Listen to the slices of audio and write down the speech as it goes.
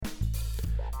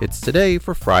It's today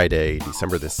for Friday,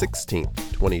 December the 16th,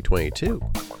 2022.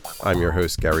 I'm your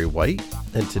host, Gary White,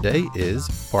 and today is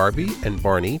Barbie and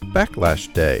Barney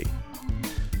Backlash Day.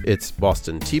 It's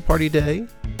Boston Tea Party Day,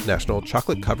 National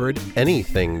Chocolate-Covered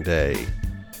Anything Day.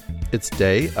 It's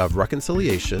Day of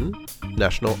Reconciliation,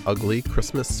 National Ugly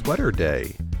Christmas Sweater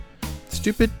Day,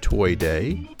 Stupid Toy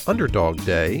Day, Underdog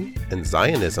Day, and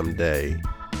Zionism Day.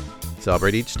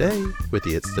 Celebrate each day with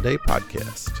the It's Today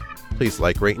podcast. Please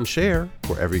like, rate, and share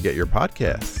wherever you get your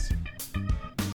podcasts.